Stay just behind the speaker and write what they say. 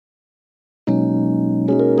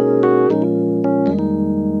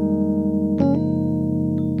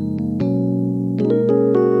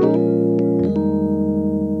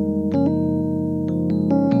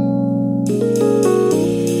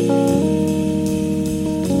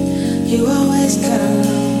You always come.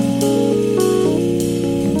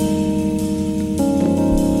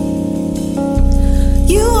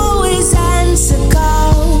 You always answer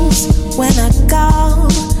calls when I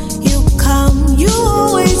call. You come. You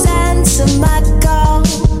always answer my call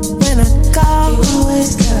when I call. You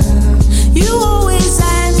always come. You always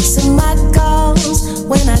answer my calls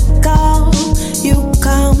when I call. You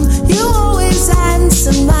come. You always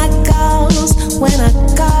answer my calls when I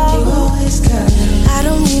call. You always come. I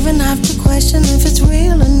don't even have to question if it's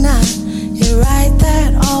real or not. You're right there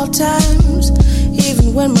at all times.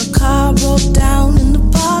 Even when my car broke down in the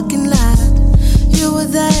parking lot, you were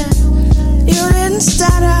there. You didn't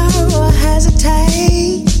stutter or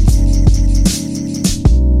hesitate.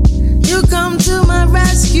 You come to my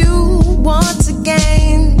rescue once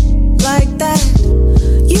again, like that.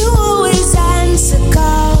 You always answer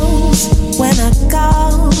calls when I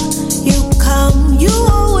call. You come. You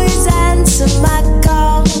always answer my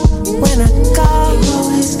call when I call. You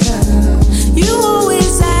always come. You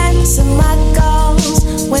always answer my calls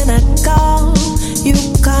when I call. You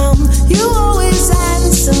come. You always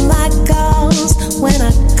answer my calls when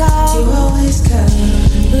I call. You always come.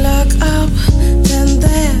 Look up, then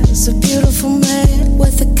there's a beautiful man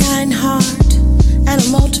with a kind heart and a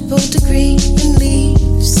multiple degree in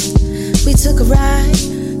leaves. We took a ride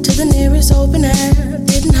to the nearest open air,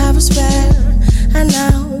 didn't have a spare, and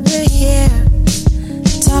now we're here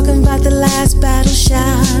talking about the last battle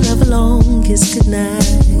shot of a long kiss goodnight.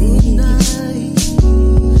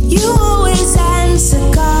 You always answer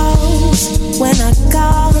calls when I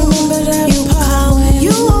call. Remember that you come.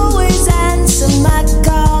 You always answer my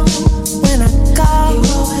call when I call.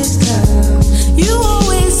 You always come. You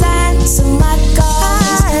always answer my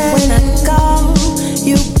call when I call.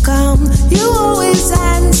 You come. You always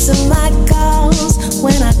answer my calls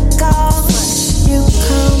when I call. You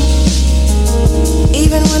come.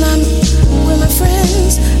 Even when I'm with my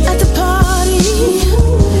friends at the party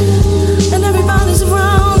and everybody's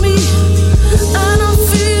around me, I don't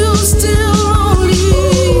feel still lonely.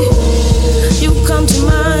 You come to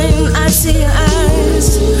mine, I see your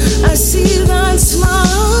eyes, I see that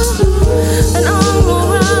smile, and I'm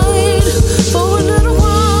alright for a little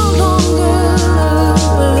while longer.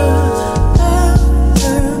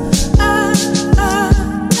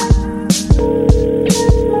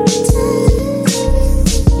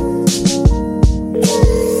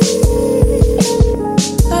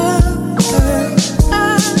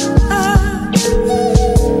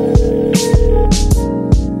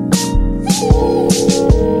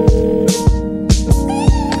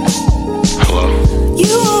 You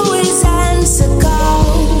always answer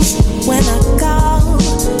calls when I call.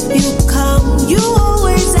 You come. You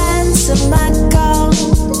always answer my call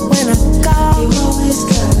when I call. You always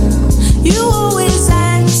come. You always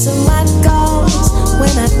answer my calls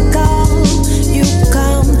when I call. You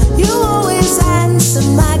come. You always answer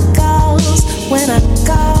my calls when I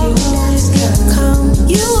call. You always come.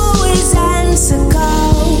 You always answer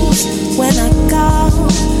calls when I call.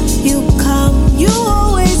 You come. You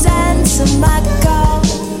always answer my call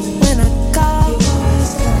when I call.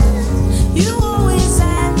 You always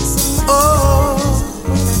answer my call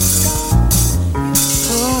when I call.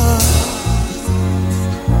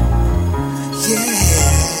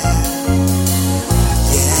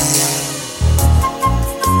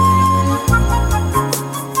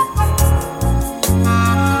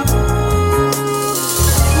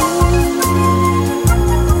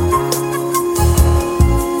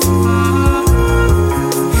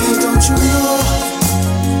 Hey, don't you know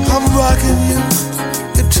I'm rocking you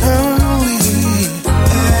eternally?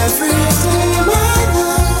 Every day my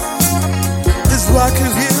love is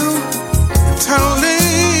rocking you eternally.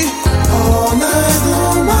 All night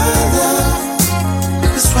long my love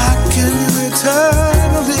is rocking you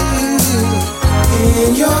eternally.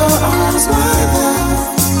 In your arms my love,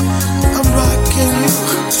 I'm rocking you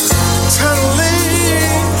eternally.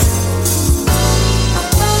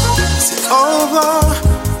 It's over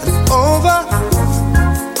and over.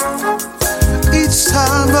 Each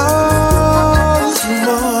time all is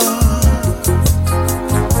more.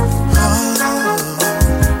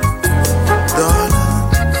 Darling,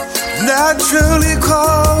 naturally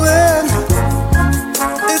calling.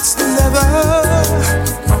 It's never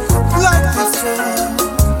like before.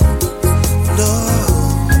 No.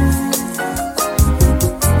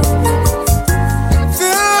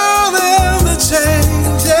 Feeling the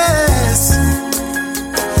changes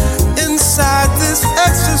inside this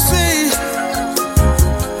ecstasy.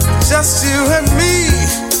 Just you and me.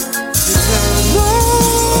 Eternally.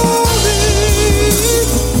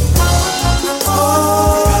 Oh,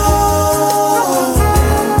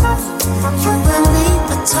 you and me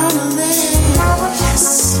eternally.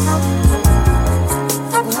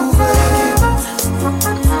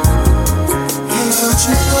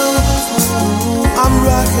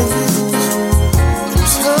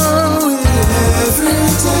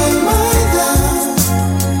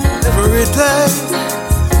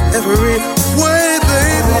 every way,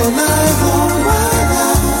 baby. All night long, my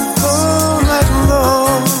love. All night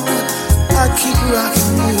long, I keep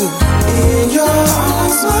rocking you. In your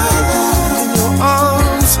arms, my love. In your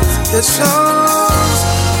arms, your charms,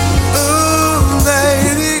 ooh,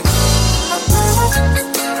 lady.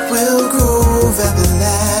 We'll groove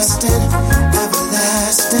everlasting,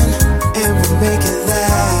 everlasting, and we'll make it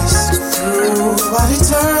last through all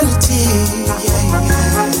eternity. Yeah,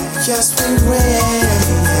 yeah. Yes, we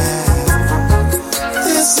will.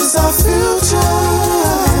 This is our future.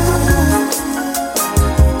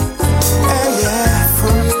 Yeah, yeah.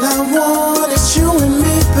 From now on, it's you and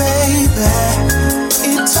me, baby.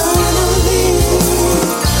 Eternally.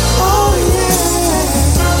 Oh, yeah.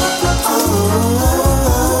 Oh.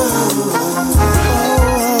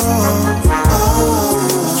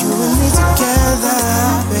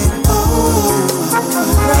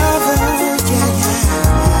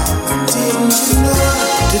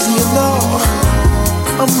 Didn't you know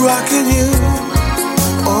I'm rocking you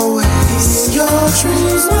always? In your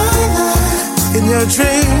dreams, my love. In your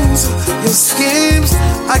dreams, your schemes,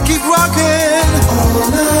 I keep rocking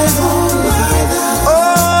All night long, my love.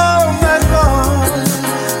 all night long.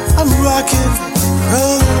 I'm rocking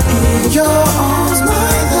In your arms,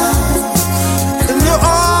 my love. in your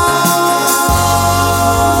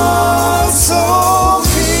arms, so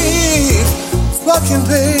keep rocking,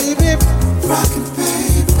 baby, Rockin'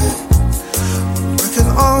 baby,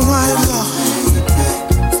 rocking all night long.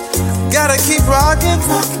 Gotta keep rocking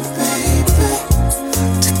rockin' baby.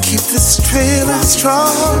 to keep this trailer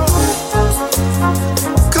strong.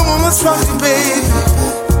 Come on, let's rock it, baby,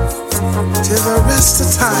 till the rest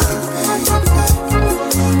of time.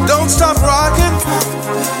 Don't stop rocking.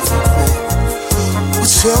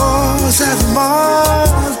 What's yours and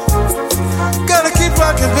mine? Gotta keep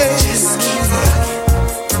rocking, baby.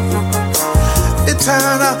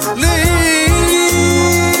 Eternally.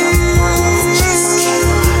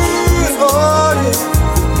 Oh yeah.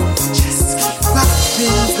 Rock me,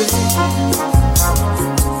 baby.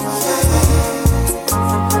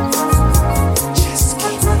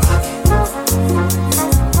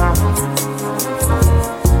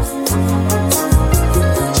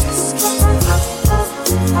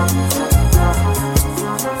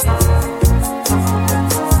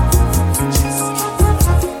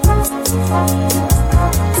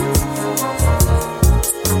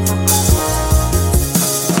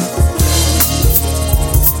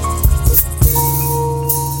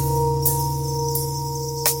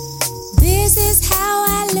 This is how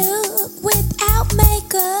I look without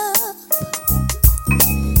makeup,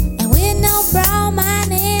 and with no bra, my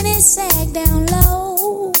and it's sag down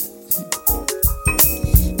low.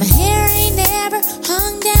 My hair ain't never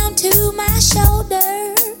hung down to my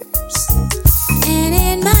shoulders, and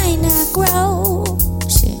it might not grow.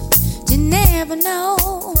 Shit, you never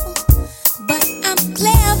know. But I'm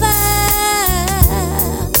clever.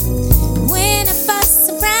 When I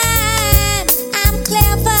bust a rhyme, I'm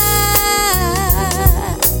clever.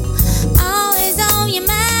 Always on your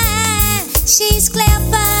mind, she's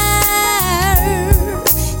clever.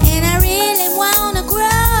 And I really wanna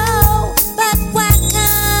grow, but why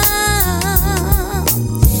come?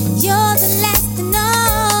 You're the last to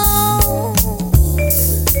know.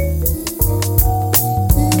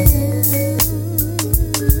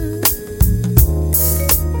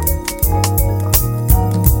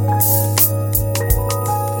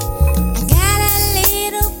 I got a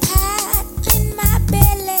little pot in my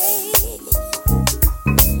belly,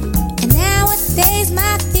 and nowadays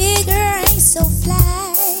my figure ain't so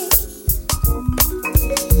fly.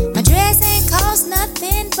 My dress ain't cost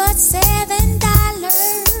nothing but $7,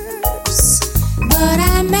 but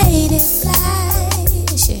I made it fly.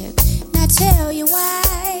 Shit, now tell you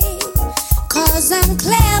why. 'Cause I'm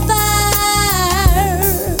clever.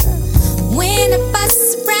 When I bust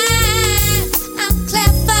a rhyme, I'm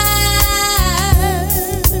clever.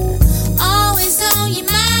 Always on your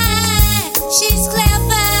mind, she's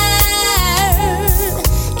clever.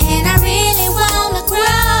 And I really wanna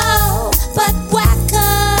grow, but why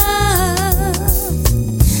come?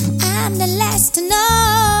 I'm the last to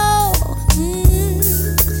know.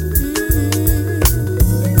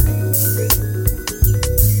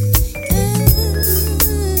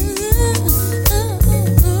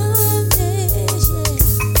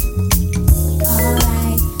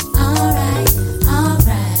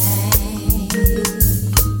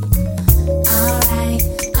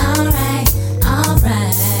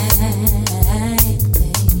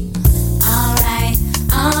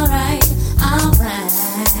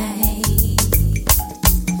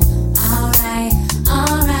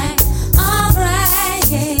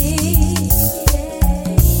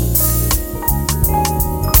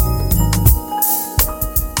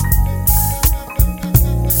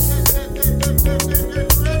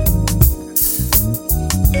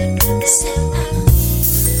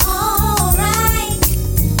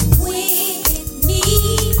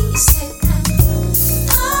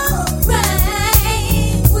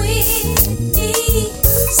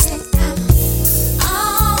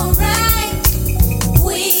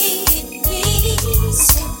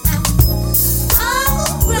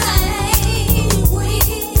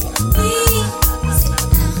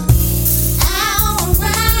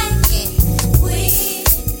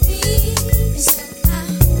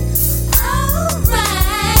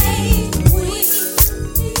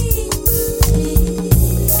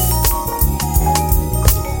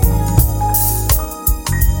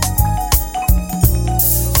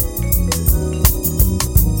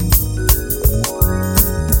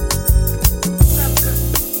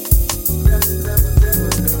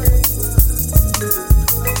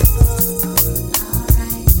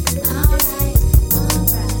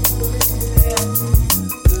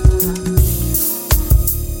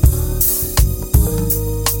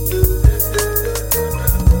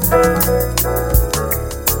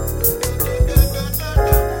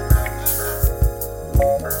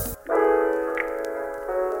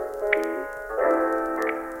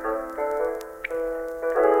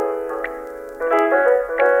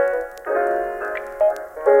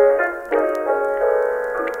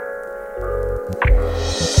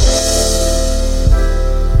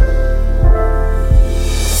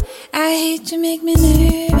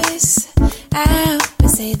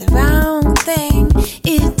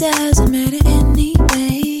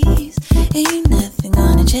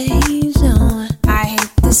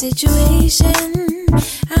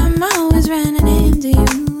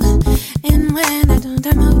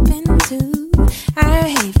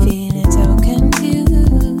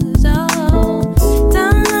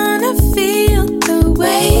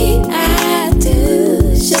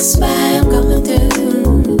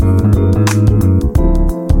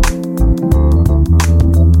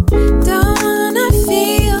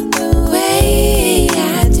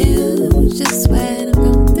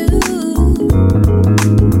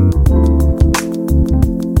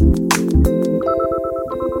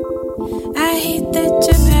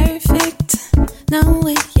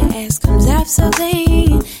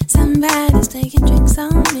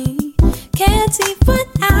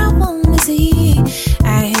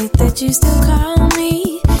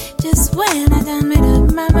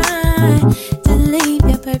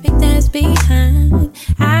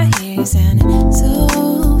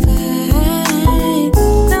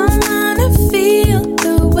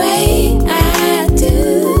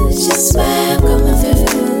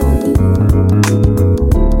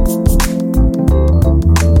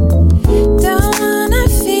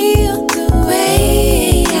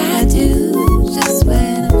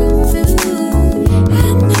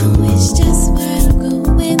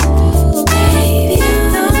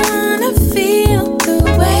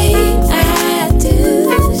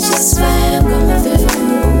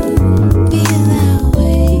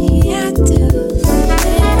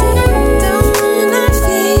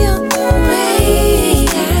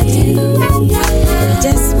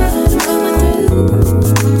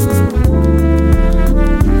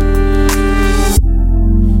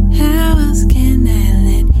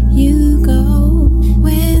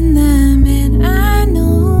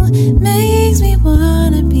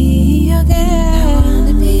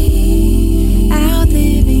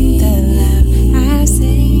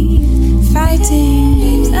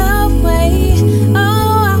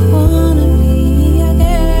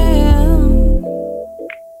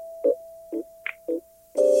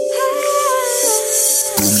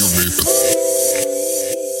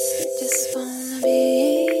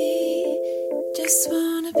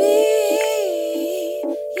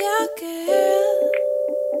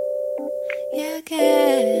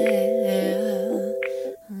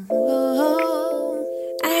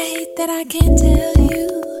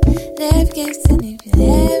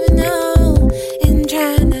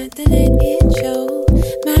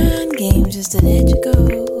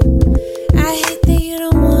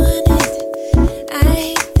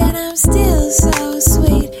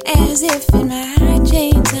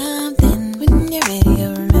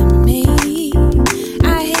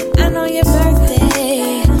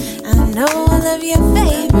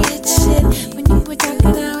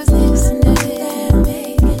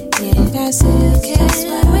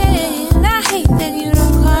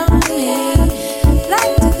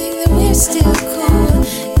 Still cool,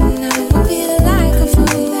 and I won't feel like a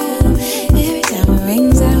fool.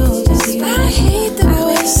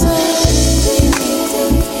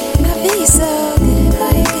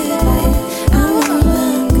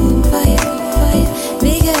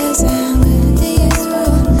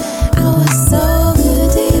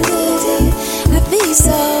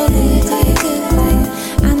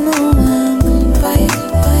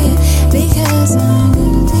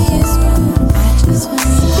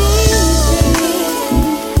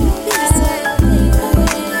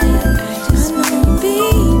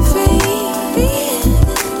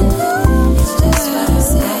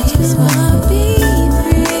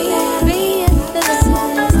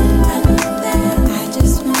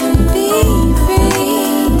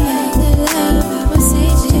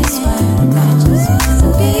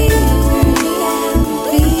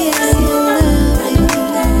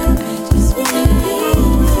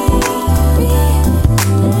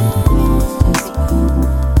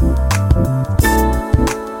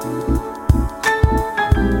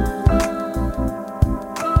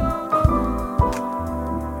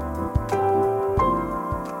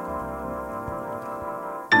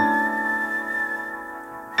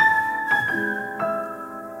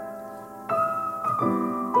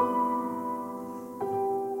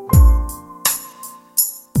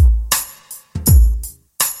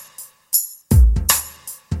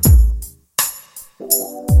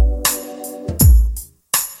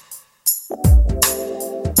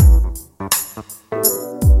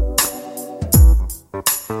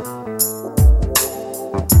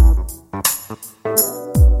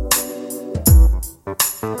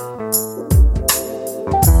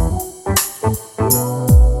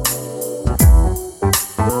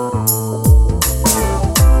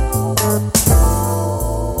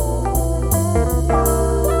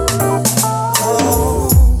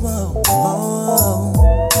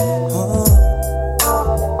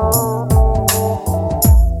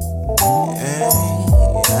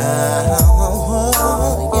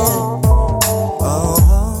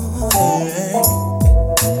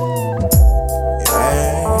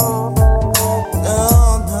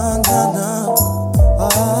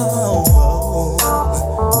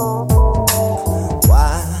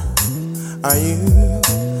 you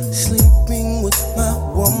sleeping with my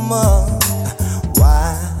woman?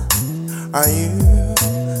 Why are you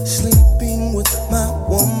sleeping with my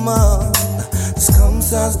woman? This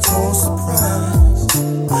comes as a total surprise.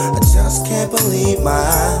 I just can't believe my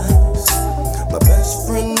eyes. My best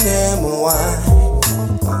friend and my wife.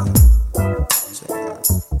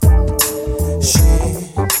 She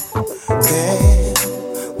gave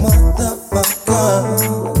motherfucker.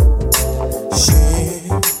 She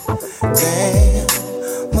gave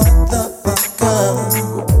motherfucker.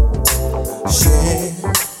 She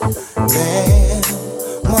gave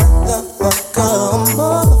motherfucker.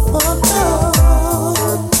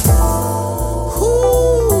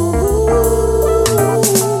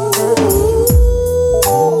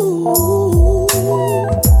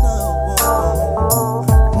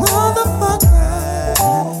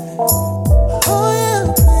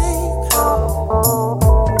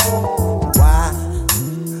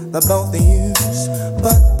 The both of you's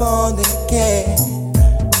but born again.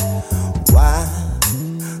 Why?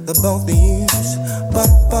 The both of you's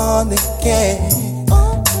but born again.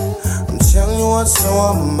 I'm telling you what's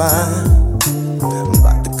on my mind. I'm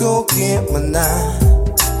about to go get my knife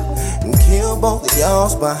and kill both of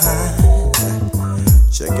y'all's behind.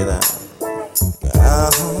 Check it out.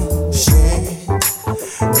 Shit.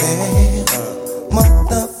 Hey,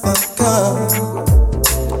 motherfucker.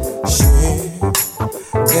 Shit.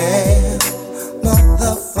 Yeah,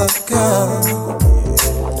 motherfucker.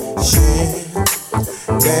 Shit.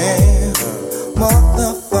 Yeah,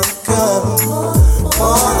 motherfucker.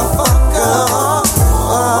 Motherfucker.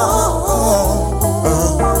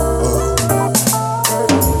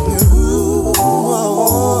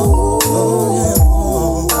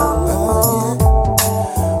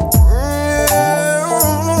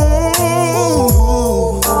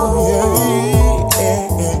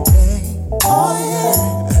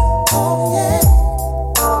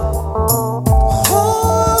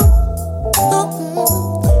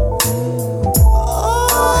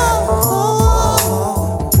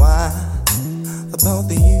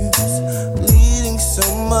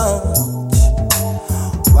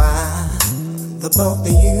 Both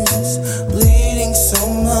of you's bleeding so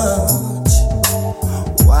much.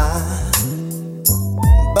 Why?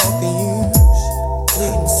 Both of you's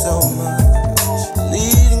bleeding so much.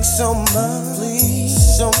 Bleeding so much. Bleeding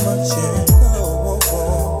so much, yeah.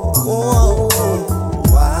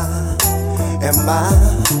 Why am I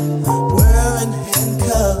wearing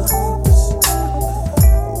handcuffs?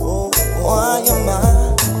 Why am I?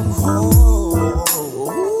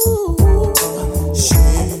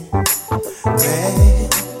 Hey,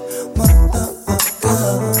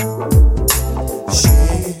 motherfucker.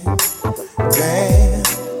 Shit. Damn,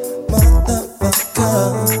 motherfucker.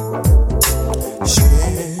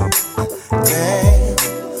 Shit. Damn,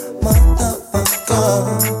 motherfucker.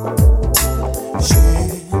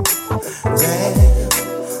 Shit. Damn,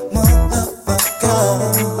 motherfucker.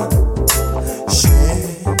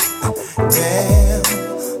 Shit. Damn,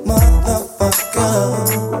 motherfucker.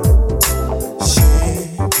 Shit.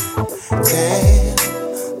 Damn,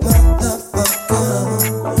 motherfucker.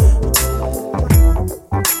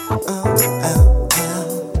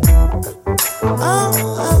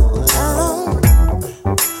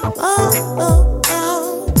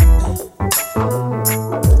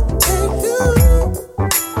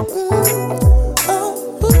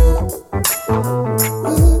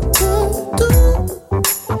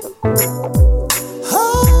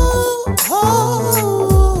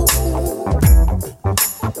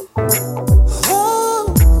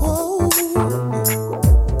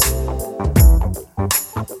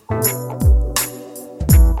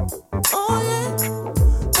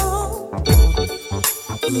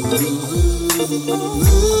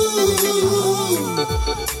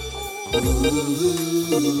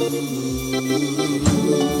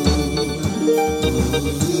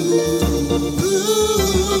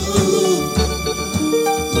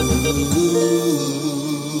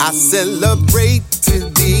 I celebrate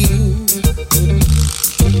today.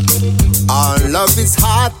 Our love is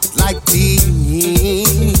hot like tea,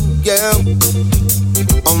 yeah.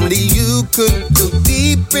 Only you could look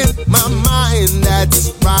deep in my mind.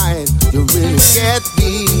 That's right, you really get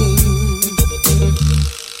me.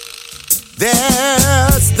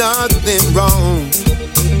 There's nothing wrong.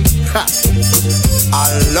 Ha.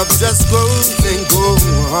 Our love just grows and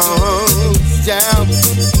grows, yeah.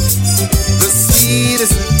 The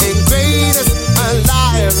sweetest and greatest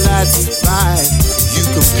alive, that's right. You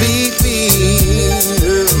complete me,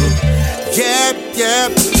 yeah, yeah,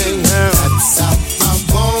 yeah. That's how I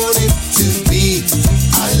want it to be.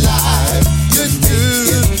 Alive, you make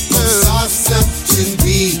it most awesome to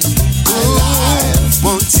be alive.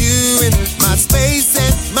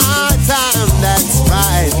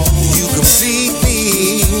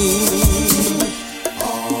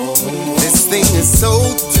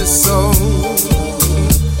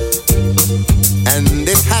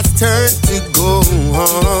 turn to go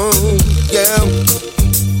home. Yeah,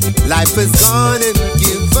 life is gone and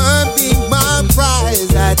give me my prize.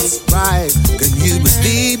 That's right. Can you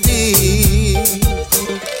believe me?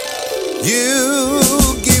 You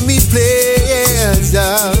give me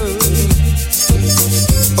pleasure.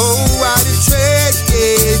 Oh, what a treasure.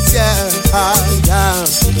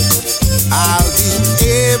 I'll do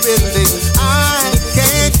everything I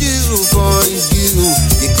can do for you.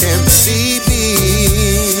 You can believe me.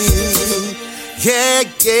 Yeah,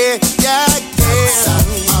 yeah, yeah, yeah.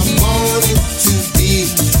 I want it to be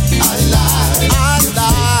alive.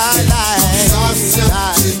 Alive.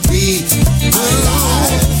 To be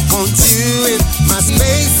alive. Want you in my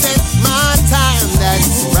space and my time.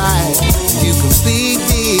 That's right. You complete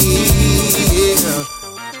me.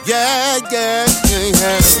 Yeah, yeah, yeah,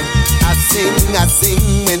 yeah. I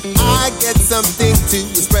sing when I get something to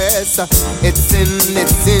express. It's in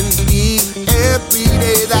me every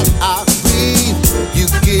day that I breathe. You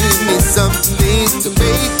give me something to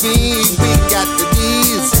make me weak at the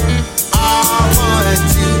knees. I want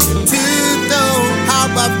you to know how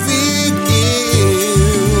I feel.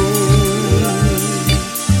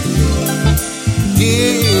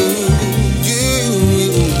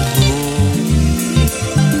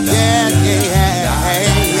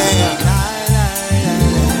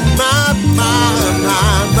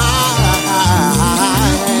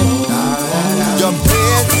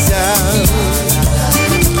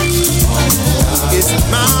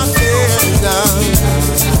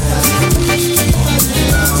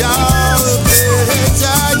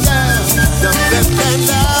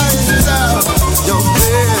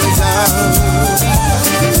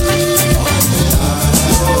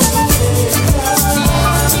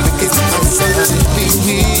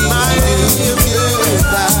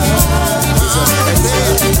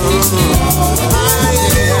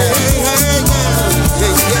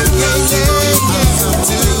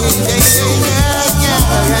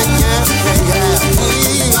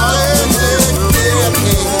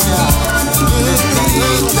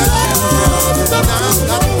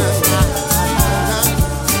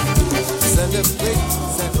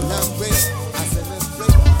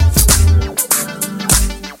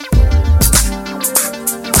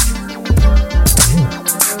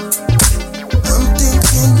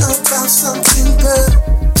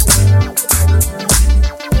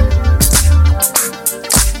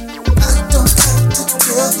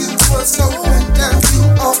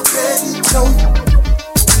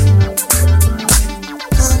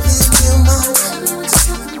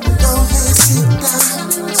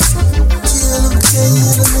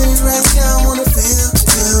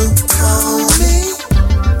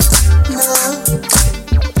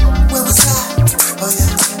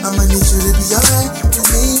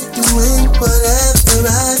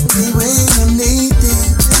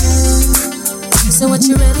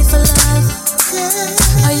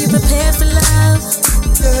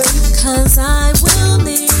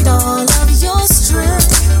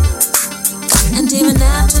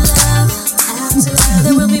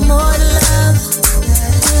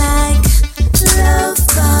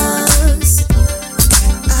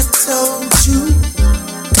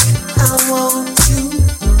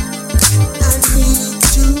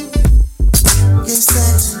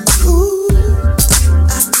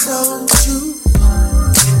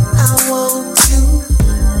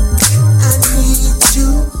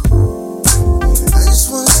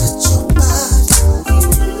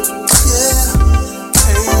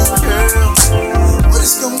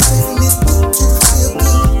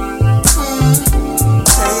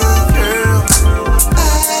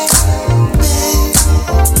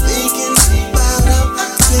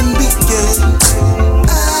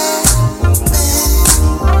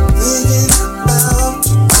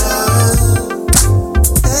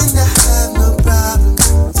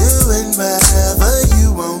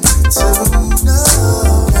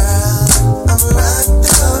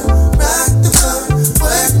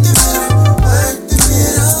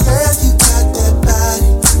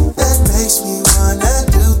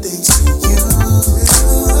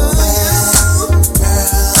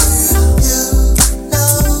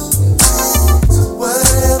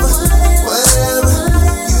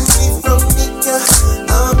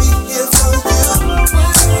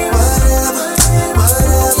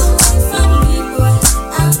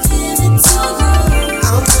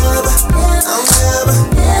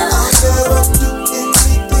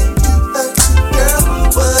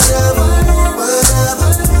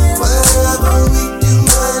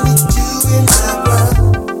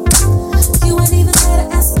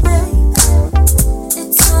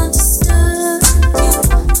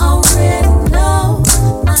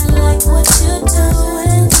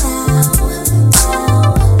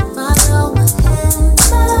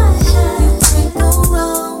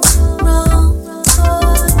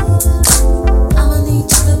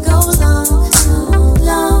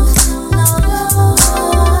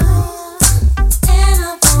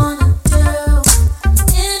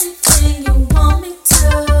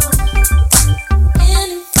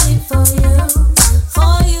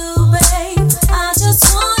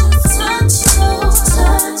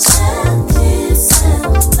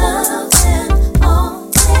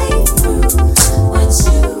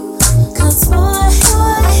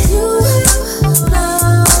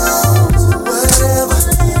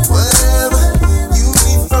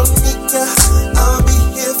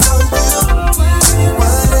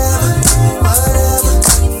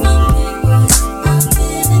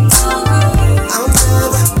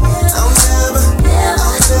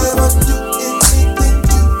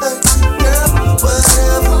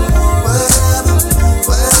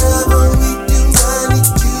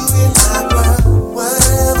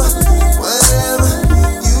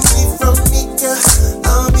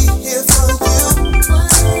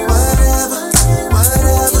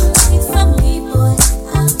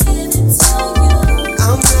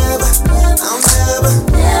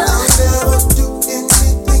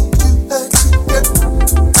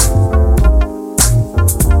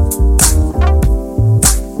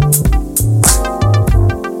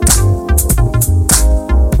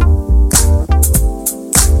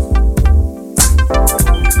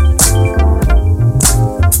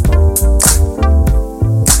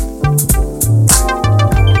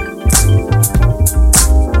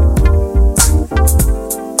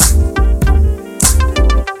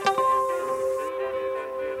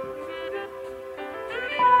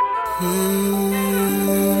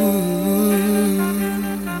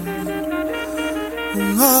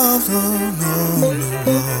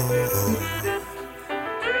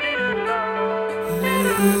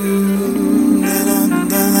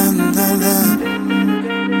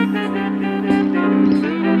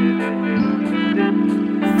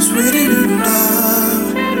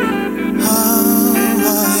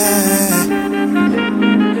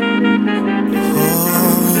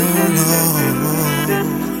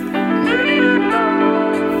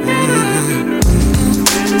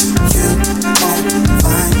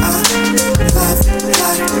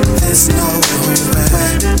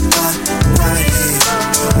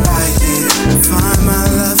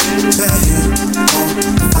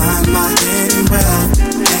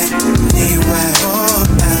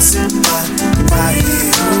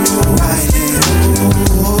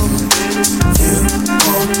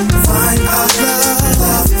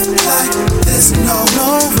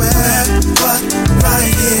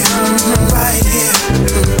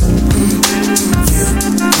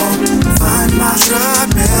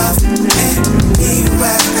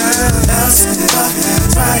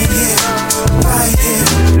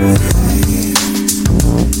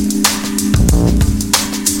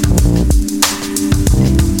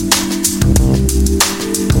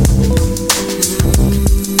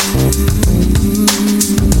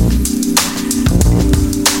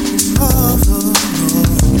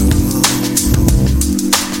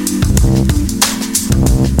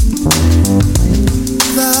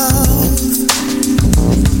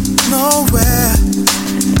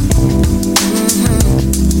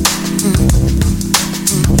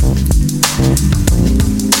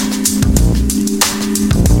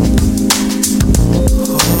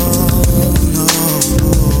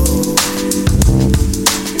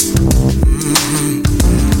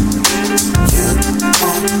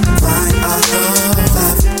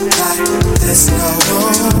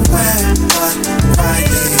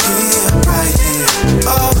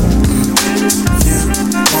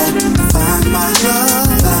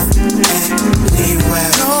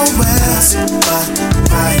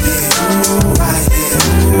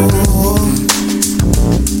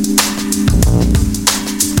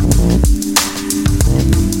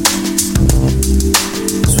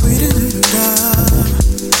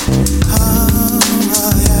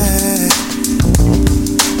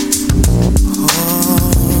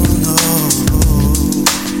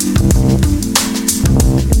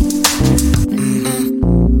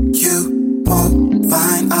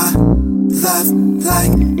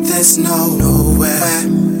 like this nowhere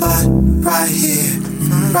but right here,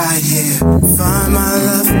 right here. Find my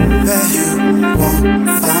love where you won't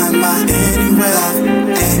find my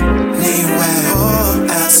anywhere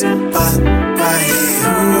else but right here,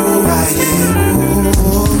 right here.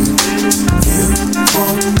 You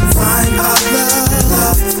won't find our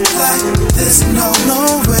love like this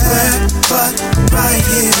nowhere but right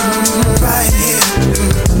here, right here.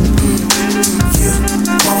 You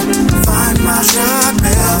won't find my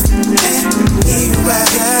love anywhere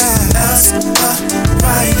else but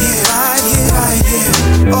right here, right here, right here.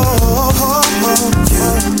 Oh, you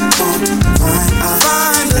won't find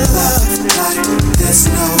love like this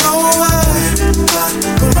nowhere but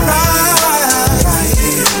right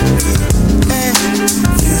here.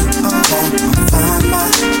 You won't find my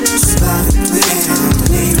love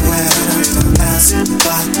anywhere else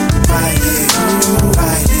but right here,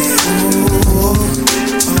 right here.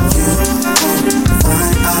 You won't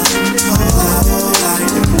find love like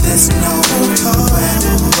this nowhere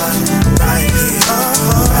but right here,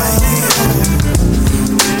 right here.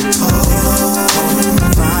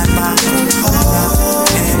 Find my love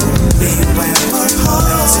anywhere else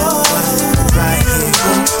but right here,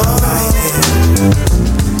 right here.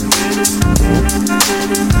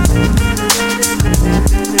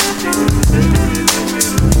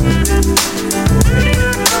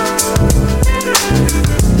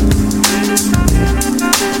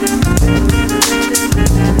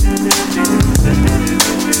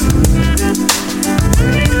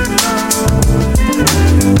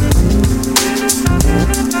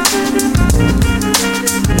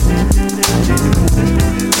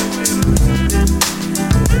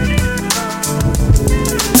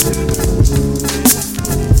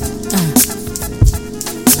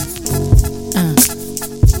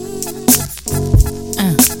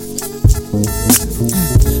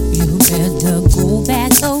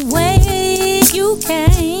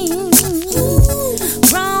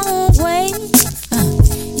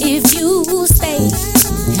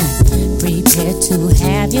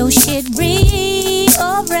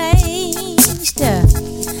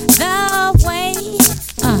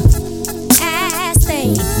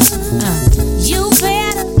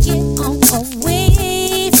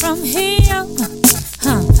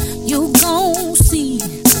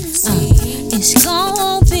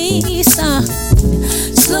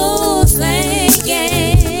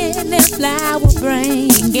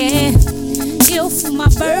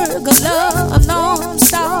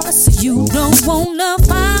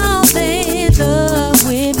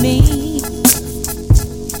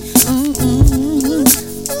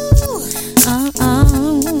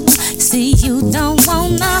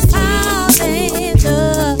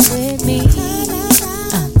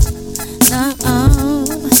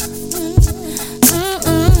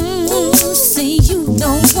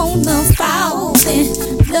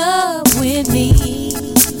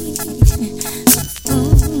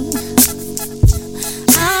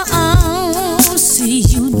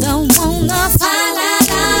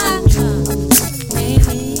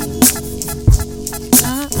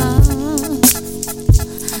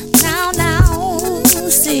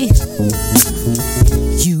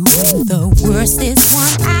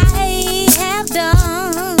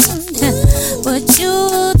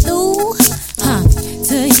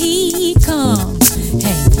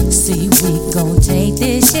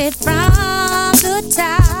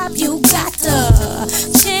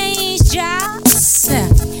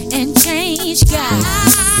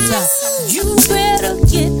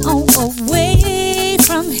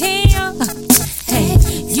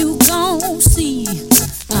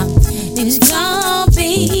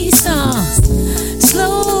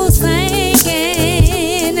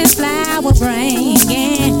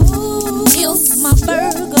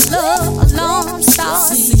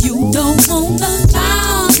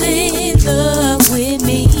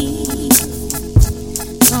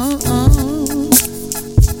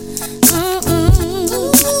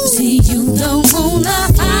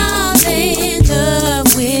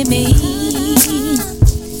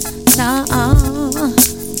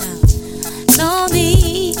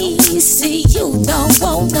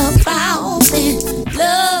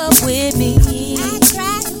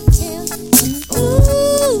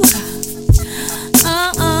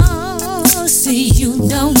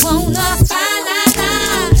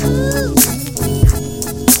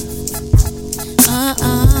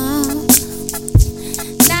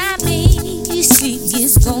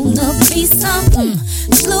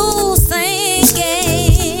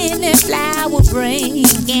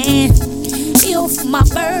 My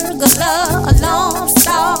burglar alarm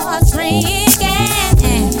starts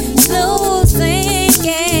ringing, slow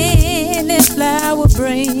singing, and flower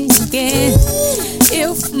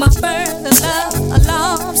my burger love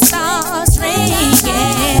alarm starts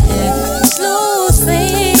ringing, slow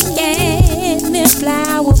singing and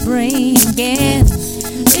flower bringing.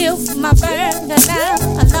 If my burger love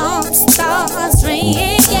alarm starts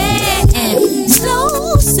ringing,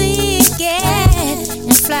 slow singing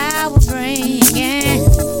and flower bringing.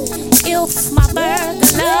 If my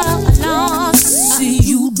burger love alarm, see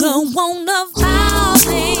you don't wanna fall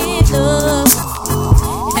in love.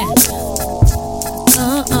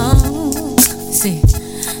 See,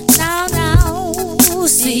 now,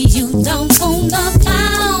 see you don't wanna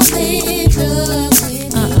fall in love with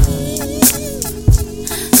me.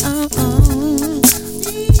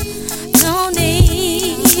 No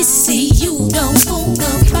need, see you don't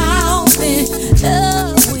wanna fall in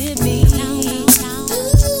love with me.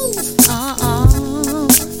 No,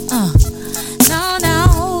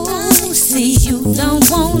 see you don't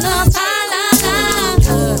wanna fall in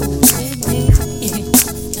love with me.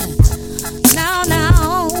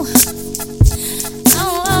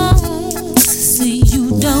 See you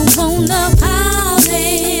don't wanna fall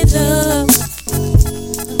in love.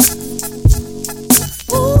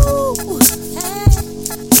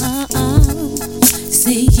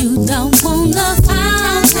 See you don't wanna fall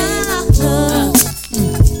in love.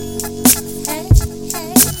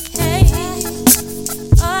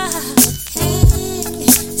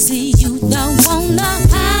 See you don't wanna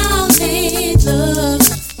fall in love.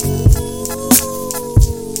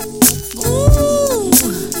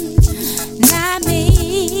 Not me.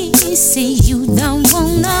 See you don't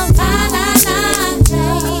wanna fall in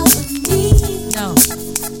love with me. No.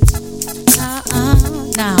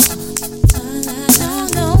 No.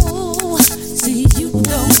 See you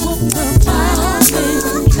don't wanna fall in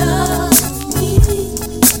love with me.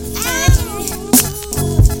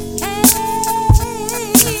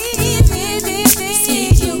 See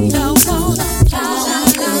you don't wanna fall in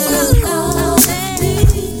love with me.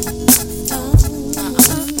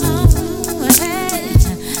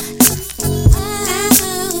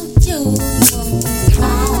 You won't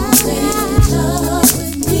fall in love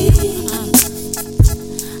with me. No.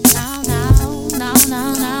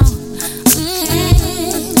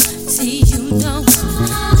 See you don't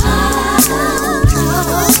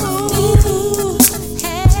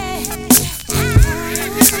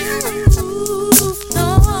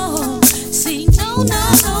see no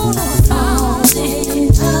fall in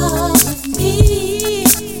love with me.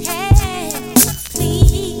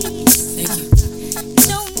 Please. Thank you.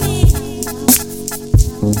 Don't need fall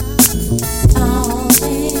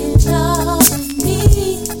in love with me.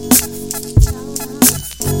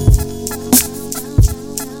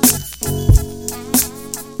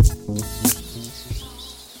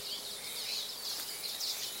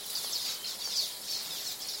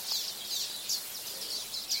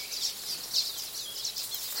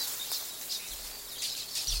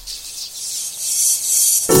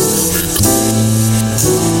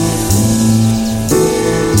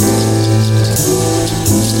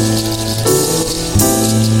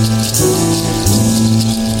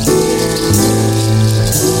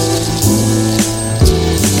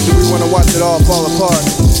 Do we wanna watch it all fall apart?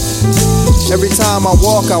 Every time I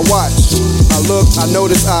walk, I watch. I look, I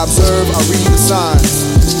notice, I observe, I read the signs.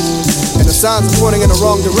 And the signs are pointing in the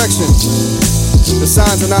wrong direction. The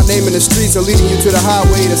signs are not naming the streets or leading you to the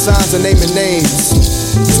highway. The signs are naming names.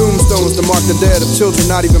 Tombstones to mark the dead of children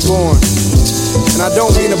not even born. And I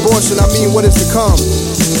don't mean abortion, I mean what is to come.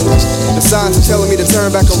 The signs are telling me to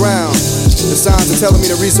turn back around. The signs are telling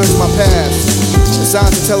me to research my past. The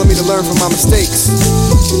signs are telling me to learn from my mistakes.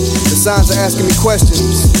 The signs are asking me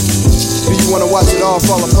questions. Do you want to watch it all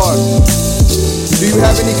fall apart? Do you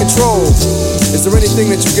have any control? Is there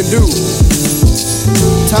anything that you can do?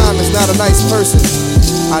 Time is not a nice person.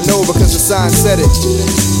 I know because the sign said it.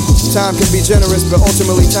 Time can be generous, but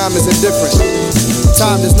ultimately time is indifferent.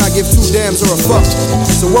 Time does not give two damns or a fuck.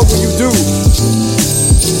 So what will you do?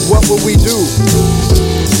 What will we do?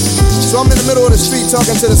 So I'm in the middle of the street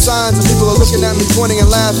talking to the signs, and people are looking at me, pointing and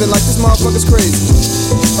laughing like this motherfucker's crazy.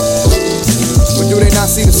 But do they not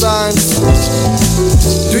see the signs?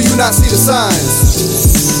 Do you not see the signs?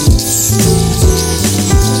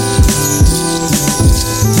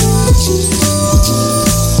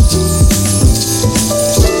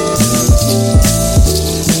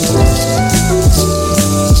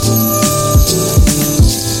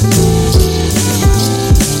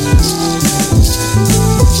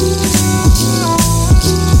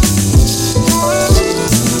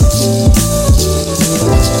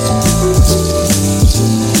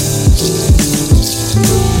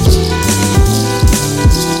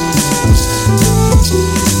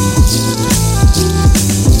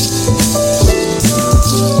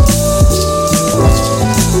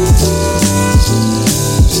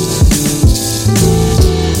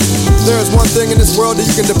 thing in this world that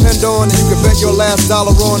you can depend on and you can bet your last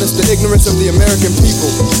dollar on is the ignorance of the American people.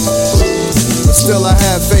 But still I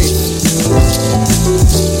have faith.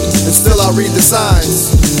 And still I read the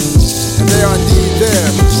signs. And they are indeed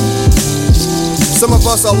there. Some of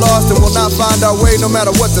us are lost and will not find our way no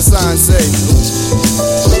matter what the signs say.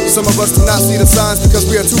 Some of us do not see the signs because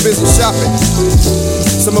we are too busy shopping.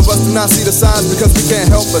 Some of us do not see the signs because we can't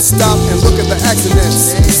help but stop and look at the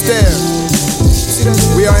accidents and stare.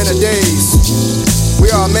 We are in a daze.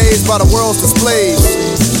 We are amazed by the world's displays.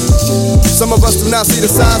 Some of us do not see the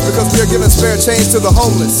signs because we are giving spare change to the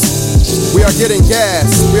homeless. We are getting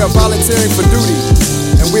gas. We are volunteering for duty.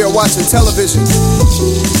 And we are watching television.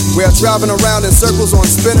 We are driving around in circles on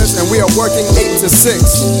spinners and we are working 8 to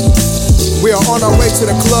 6. We are on our way to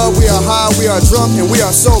the club, we are high, we are drunk, and we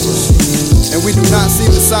are sober. And we do not see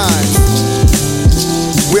the signs.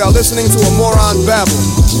 We are listening to a moron babble.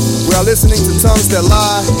 We are listening to tongues that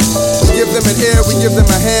lie. We give them an ear, we give them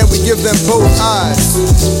a hand, we give them both eyes.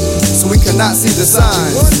 So we cannot see the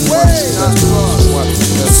signs.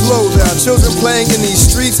 Slow, there are children playing in these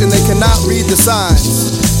streets and they cannot read the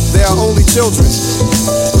signs. They are only children.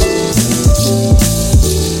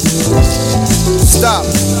 Stop.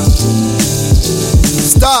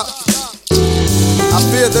 Stop. I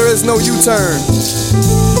fear there is no U-turn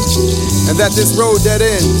and that this road dead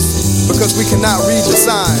ends because we cannot read the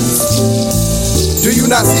signs. Do you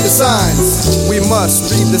not see the signs? We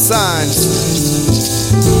must read the signs.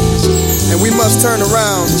 And we must turn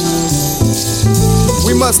around.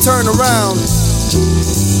 We must turn around.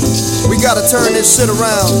 We gotta turn this shit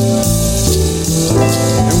around.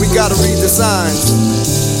 And we gotta read the signs.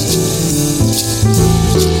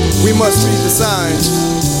 We must read the signs.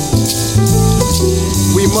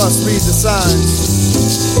 We must read the signs.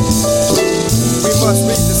 We must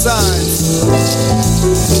read the signs.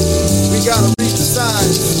 We gotta read the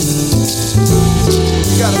signs.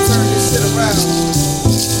 We gotta turn this shit around.